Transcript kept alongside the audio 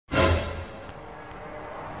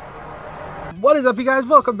What is up, you guys?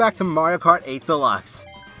 Welcome back to Mario Kart 8 Deluxe.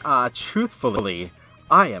 Truthfully,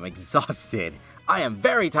 I am exhausted. I am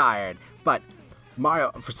very tired, but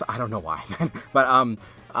I don't know why, man. But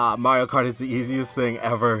Mario Kart is the easiest thing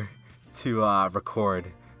ever to record.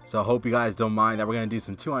 So I hope you guys don't mind that we're gonna do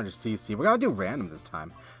some 200cc. We're gonna do random this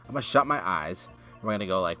time. I'm gonna shut my eyes. We're gonna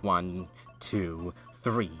go like 1, 2,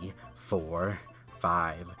 3, 4,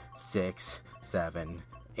 5, 6, 7,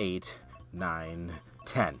 8, 9,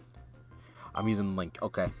 10. I'm using Link.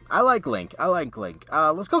 Okay. I like Link.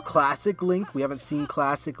 Let's go Classic Link. We haven't seen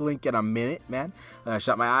Classic Link in a minute, man. I'm gonna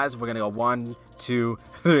shut my eyes. We're gonna go 1, 2,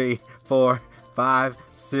 3, 4, 5,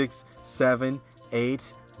 6, 7,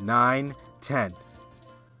 8, 9, 10.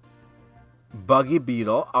 Buggy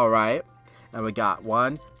Beetle. Alright. And we got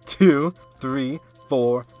 1, 2, 3,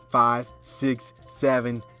 4, 5, 6,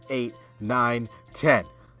 7, 8, 9, 10.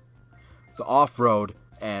 The off-road.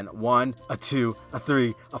 And 1, 2,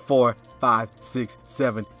 3, 4, 5, 6,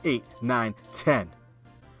 7, 8, 9, 10.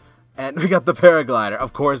 And we got the paraglider.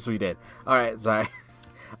 Of course we did. Alright, sorry.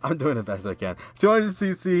 I'm doing the best I can.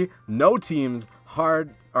 200cc, no teams,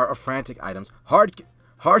 hard or frantic items, hard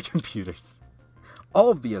computers,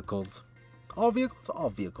 all vehicles. All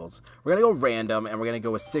vehicles. We're gonna go random, and we're gonna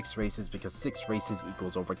go with 6 races because 6 races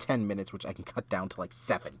equals over 10 minutes, which I can cut down to like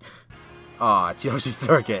 7. Aw, it's Yoshi's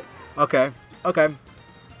Circuit. Okay.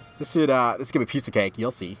 This is gonna be a piece of cake.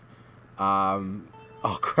 You'll see.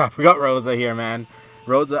 Oh crap, we got Rosa here, man.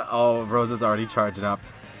 Rosa's already charging up.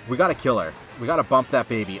 We gotta kill her. We gotta bump that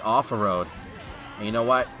baby off a road. And you know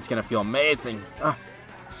what? It's gonna feel amazing.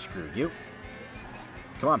 Screw you.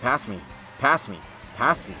 Come on, pass me. Oh.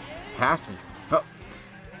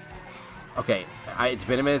 Okay, it's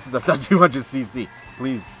been a minute since I've done 200cc.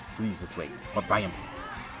 Please just wait. Oh, bam.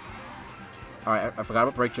 Alright, I forgot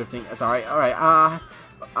about brake drifting. Sorry. Alright,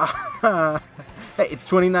 hey, it's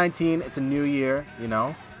 2019. It's a new year, you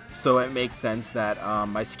know? So it makes sense that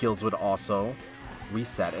my skills would also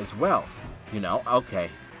reset as well. You know?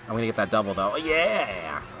 Okay. I'm gonna get that double, though.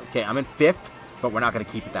 Yeah! Okay, I'm in 5th, but we're not gonna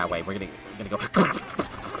keep it that way. We're gonna go...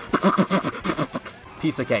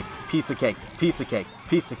 Piece of cake.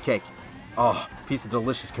 Oh, piece of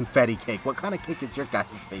delicious confetti cake. What kind of cake is your guys'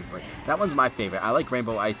 favorite? That one's my favorite. I like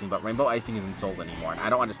rainbow icing, but rainbow icing isn't sold anymore, and I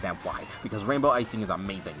don't understand why. Because rainbow icing is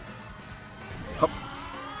amazing. Have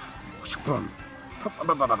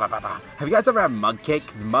you guys ever had mug cake?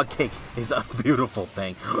 Because mug cake is a beautiful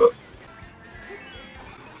thing.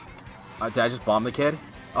 Did I just bomb the kid?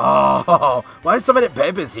 Oh, why is so many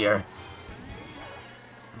babies here?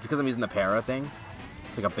 It's because I'm using the para thing.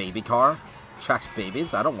 It's like a baby car. Tracks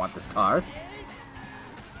babies. I don't want this car.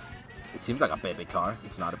 It seems like a baby car.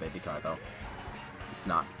 It's not a baby car though. It's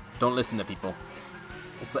not. Don't listen to people.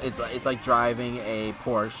 It's like driving a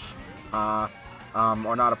Porsche,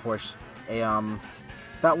 or not a Porsche.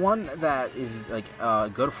 That one that is like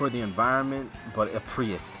good for the environment, but a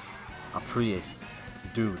Prius.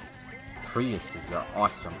 Dude. Priuses are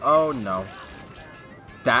awesome. Oh no.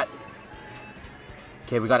 That.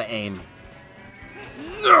 Okay, we gotta aim.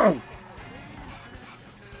 No.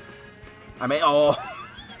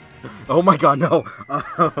 Oh my god, no.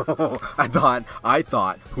 I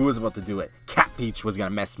thought who was about to do it? Cat Peach was gonna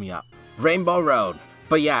mess me up. Rainbow Road.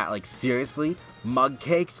 But yeah, like seriously, mug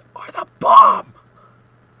cakes are the bomb.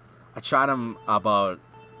 I tried them about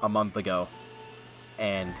a month ago.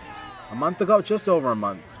 And just over a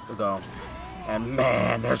month ago. And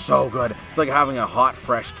man, they're so good. It's like having a hot,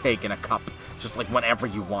 fresh cake in a cup. Just like whenever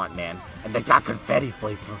you want, man. And they got confetti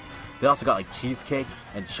flavor. They also got like cheesecake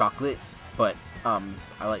and chocolate. But I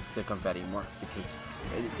like the confetti more because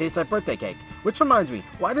it tastes like birthday cake. Which reminds me,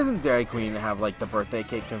 why doesn't Dairy Queen have like the birthday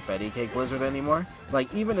cake confetti cake blizzard anymore?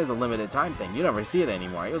 Like even as a limited time thing, you never see it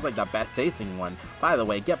anymore. It was like the best tasting one. By the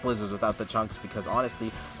way, get blizzards without the chunks because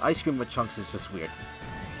honestly, ice cream with chunks is just weird.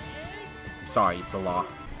 Sorry, it's a law.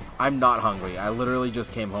 I'm not hungry. I literally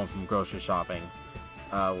just came home from grocery shopping,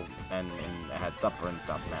 and I had supper and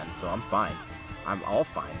stuff, man. So I'm fine. I'm all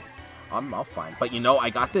fine. But you know, I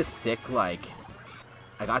got this sick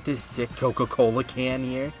Coca-Cola can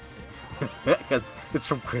here. Because it's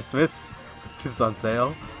from Christmas. It's on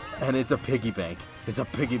sale. And it's a piggy bank. It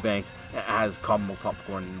has caramel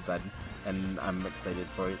popcorn inside. And I'm excited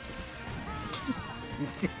for it.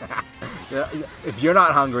 If you're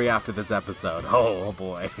not hungry after this episode, oh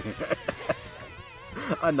boy.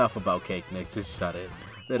 Enough about cake, Nick. Just shut it.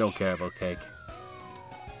 They don't care about cake.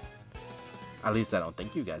 At least I don't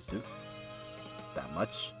think you guys do. That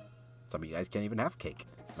much. Some of you guys can't even have cake.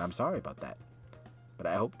 And I'm sorry about that. But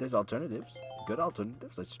I hope there's alternatives. Good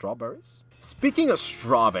alternatives like strawberries. Speaking of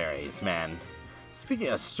strawberries, man. If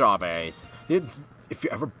you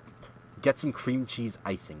ever Get some cream cheese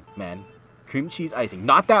icing, man. Cream cheese icing.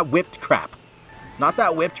 Not that whipped crap. Not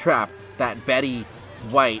that whipped crap that Betty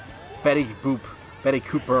White, Betty Boop, Betty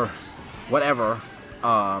Cooper, whatever,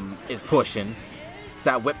 is pushing. 'Cause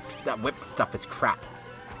that whipped stuff is crap.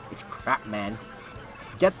 It's crap, man.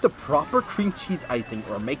 Get the proper cream cheese icing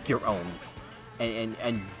or make your own.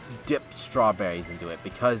 And dip strawberries into it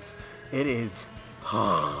because it is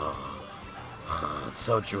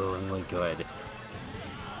so droolingly good.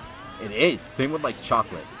 It is. Same with like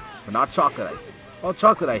chocolate, but not chocolate icing. Well,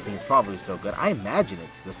 chocolate icing is probably so good. I imagine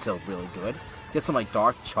it's still really good. Get some like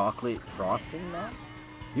dark chocolate frosting now.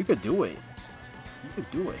 You could do it. You could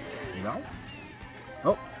do it, you know?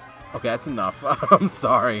 Oh, okay, that's enough. I'm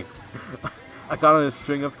sorry. I got on a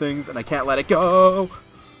string of things and I can't let it go.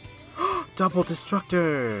 Double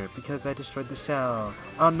destructor, because I destroyed the shell.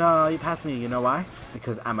 Oh no, you passed me. You know why?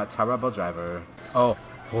 Because I'm a terrible driver. Oh,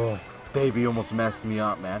 baby almost messed me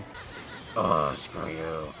up, man. Oh, screw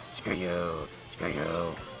you. Screw you. Screw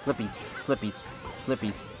you. Flippies. Flippies.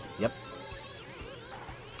 Flippies. Yep.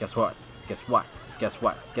 Guess what? Guess what? Guess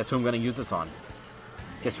what? Guess who I'm going to use this on?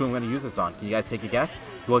 Guess who I'm going to use this on? Can you guys take a guess?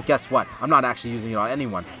 Well, guess what? I'm not actually using it on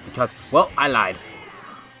anyone because, well, I lied.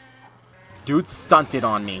 Dude stunted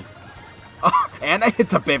on me. Oh, and I hit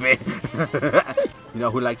the baby. You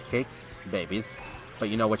know who likes cakes? Babies. But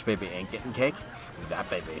you know which baby ain't getting cake? That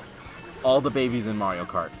baby. All the babies in Mario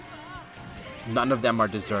Kart. None of them are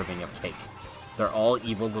deserving of cake. They're all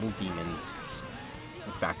evil little demons.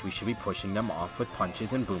 In fact, we should be pushing them off with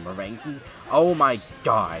punches and boomerangs and... Oh my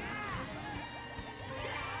god.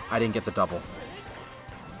 I didn't get the double.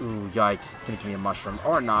 Ooh, yikes. It's gonna give me a mushroom.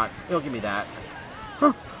 Or not. It'll give me that.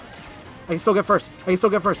 Huh. I can still get first. I can still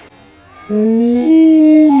get first.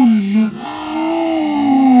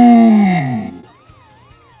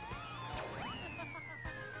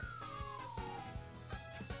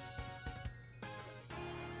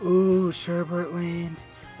 Ooh, Sherbert Land.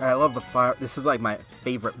 I love the fire. This is like my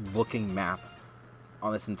favorite looking map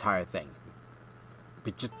on this entire thing.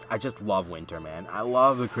 But I just love winter, man. I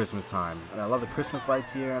love the Christmas time. And I love the Christmas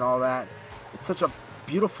lights here and all that. It's such a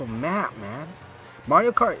beautiful map, man.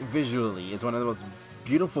 Mario Kart visually is one of the most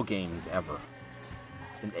beautiful games ever.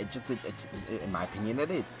 And in my opinion, it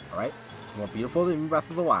is. Alright? It's more beautiful than Breath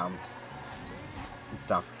of the Wild. And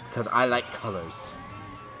stuff. Because I like colors.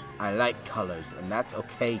 I like colors. And that's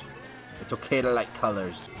okay. It's okay to like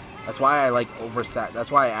colors. That's why I like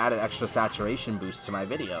that's why I added extra saturation boost to my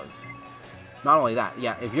videos. Not only that,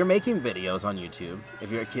 yeah, if you're making videos on YouTube,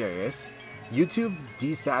 if you're curious, YouTube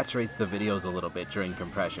desaturates the videos a little bit during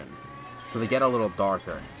compression. So they get a little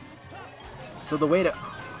darker. So the way to...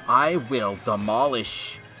 I will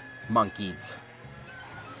demolish monkeys.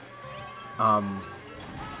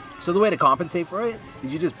 So the way to compensate for it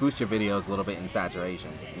is you just boost your videos a little bit in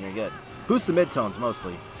saturation, and you're good. Boost the midtones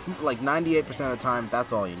mostly. Like 98% of the time,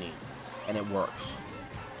 that's all you need. And it works.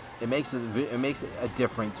 It makes a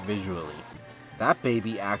difference visually. That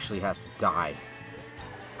baby actually has to die.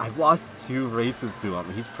 I've lost 2 races to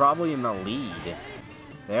him. He's probably in the lead.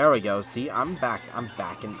 There we go. See, I'm back. I'm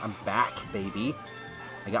back, baby.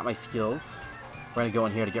 I got my skills. We're gonna go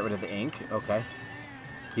in here to get rid of the ink. Okay.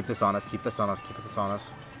 Keep this on us. Keep this on us. Keep this on us.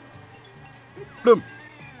 Boom.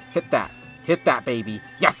 Hit that. Hit that, baby.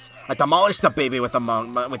 Yes! I demolished the baby with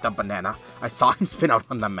the banana. I saw him spin out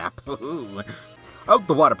on the map. Ooh. Oh,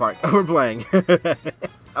 the water park. We're playing.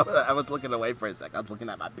 I was looking away for a sec. I was looking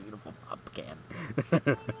at my beautiful pop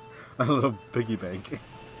can. A little piggy bank.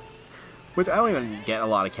 Which I don't even get a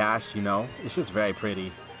lot of cash, you know. It's just very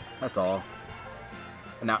pretty. That's all.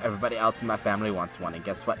 And now everybody else in my family wants one. And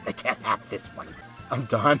guess what? They can't have this one. I'm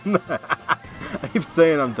done. I keep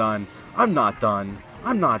saying I'm done. I'm not done.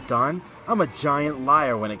 I'm not done. I'm a giant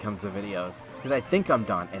liar when it comes to videos. Because I think I'm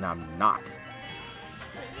done, and I'm not.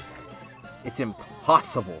 It's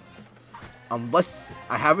impossible. Unless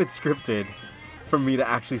I have it scripted for me to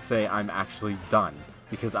actually say I'm actually done.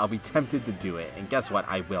 Because I'll be tempted to do it. And guess what?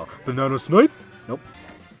 I will. Banana snipe? Nope.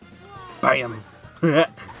 Bam.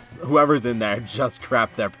 Whoever's in there just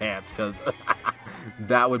crap their pants. Because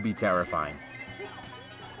that would be terrifying.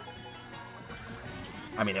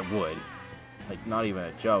 I mean, it would. Like, not even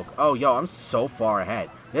a joke. Oh, yo, I'm so far ahead.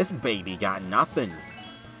 This baby got nothing.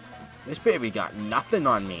 This baby got nothing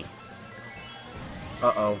on me.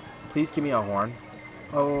 Uh-oh. Please give me a horn.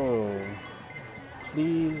 Oh.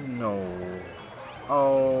 Please, no.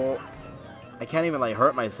 Oh. I can't even, like,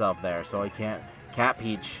 hurt myself there, so I can't. Cat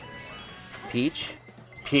Peach. Peach?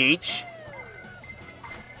 Peach?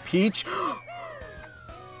 Peach?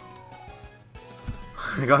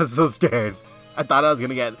 I got so scared. I thought I was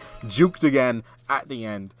gonna get juked again at the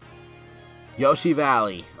end. Yoshi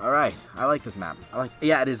Valley. All right, I like this map.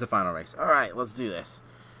 Yeah, it is the final race. All right, let's do this.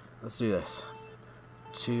 Let's do this.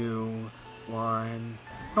 2, 1.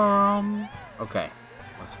 Okay,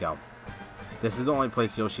 let's go. This is the only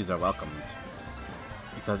place Yoshis are welcomed,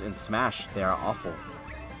 because in Smash they are awful.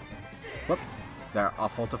 Whoop, they're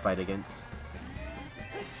awful to fight against.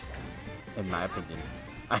 In my opinion,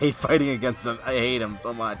 I hate fighting against them. I hate them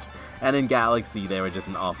so much. And in Galaxy, they were just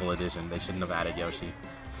an awful addition. They shouldn't have added Yoshi.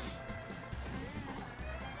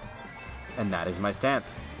 And that is my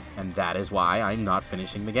stance. And that is why I'm not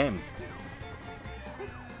finishing the game.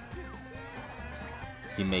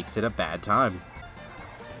 He makes it a bad time.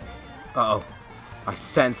 Uh-oh. I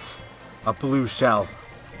sense a blue shell.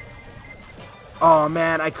 Oh,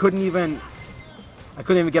 man, I couldn't even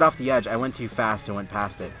get off the edge. I went too fast and went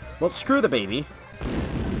past it. Well, screw the baby.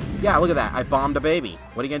 Yeah, look at that. I bombed a baby.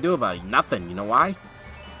 What are you going to do about it? Nothing. You know why?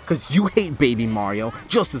 Because you hate Baby Mario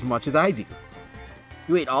just as much as I do.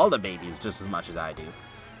 You hate all the babies just as much as I do.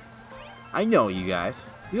 I know you guys.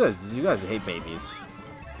 You guys hate babies.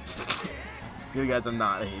 You guys are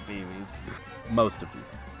not hate babies. Most of you.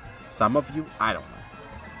 Some of you, I don't know.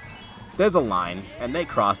 There's a line, and they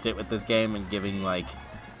crossed it with this game and giving, like,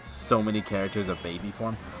 so many characters a baby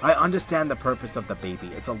form. I understand the purpose of the baby.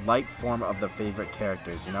 It's a light form of the favorite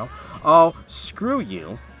characters, you know? Oh, screw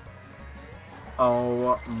you.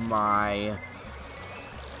 Oh, my.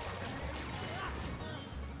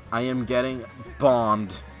 I am getting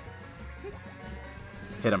bombed.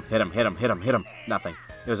 Hit him, hit him, hit him, hit him, hit him. Nothing.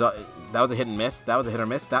 It was a, that was a hit and miss. That was a hit or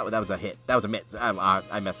miss. That was a hit. That was a miss.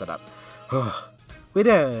 I messed it up. We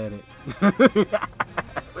did it.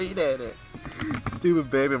 We did it.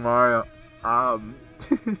 Stupid Baby Mario. I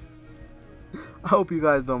hope you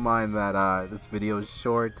guys don't mind that this video is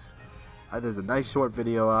short. There's a nice short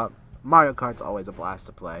video up. Mario Kart's always a blast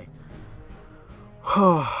to play.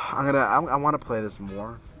 I want to play this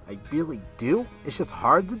more. I really do. It's just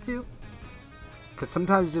hard to do. Because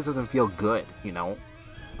sometimes it just doesn't feel good, you know?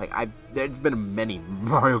 Like, there's been many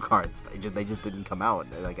Mario Karts, but they just didn't come out.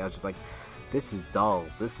 Like, I was just like, this is dull.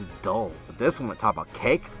 This is dull. But this one, talk about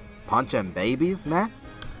cake, punching babies, man.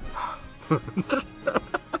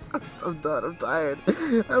 I'm done. I'm tired.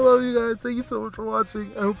 I love you guys. Thank you so much for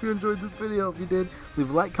watching. I hope you enjoyed this video. If you did, leave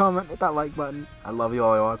a like, comment, hit that like button. I love you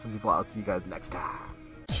all. You're awesome people. I'll see you guys next time.